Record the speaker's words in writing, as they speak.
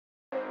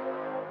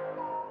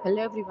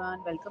Hello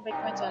everyone, welcome back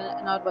to my channel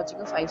and are watching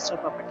a 5-star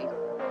property.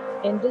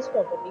 In this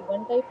property,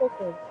 one type of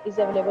room is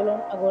available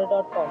on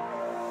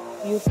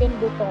Agoda.com. You can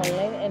book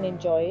online and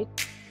enjoy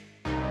it.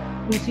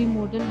 To see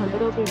more than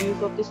 100 of reviews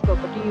of this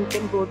property, you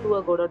can go to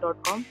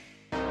Agoda.com.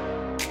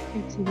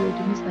 Its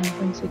rating is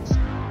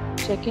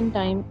 9.6. Check-in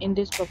time in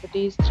this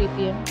property is 3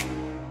 p.m.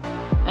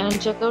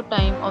 and check-out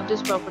time of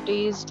this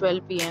property is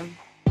 12 p.m.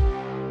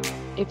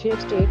 If you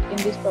have stayed in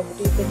this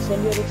property, you can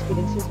send your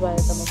experiences via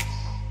comments.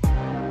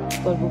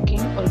 For booking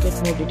or get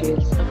more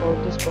details about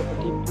this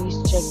property, please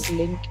check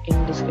link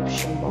in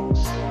description box.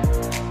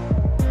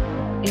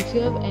 If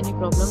you have any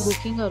problem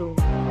booking a room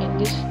in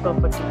this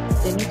property,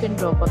 then you can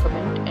drop a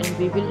comment and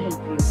we will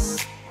help you.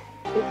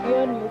 If you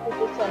are new to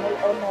this channel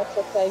or not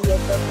subscribed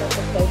yet, then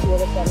subscribe to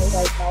our channel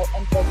right now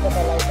and press the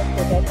bell icon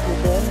so that you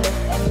don't miss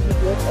any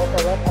videos of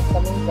our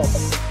upcoming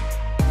property.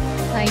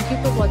 Thank you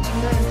for watching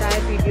the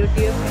entire video,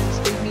 dear friends.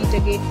 We'll meet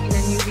again in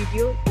a new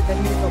video with a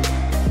new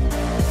property.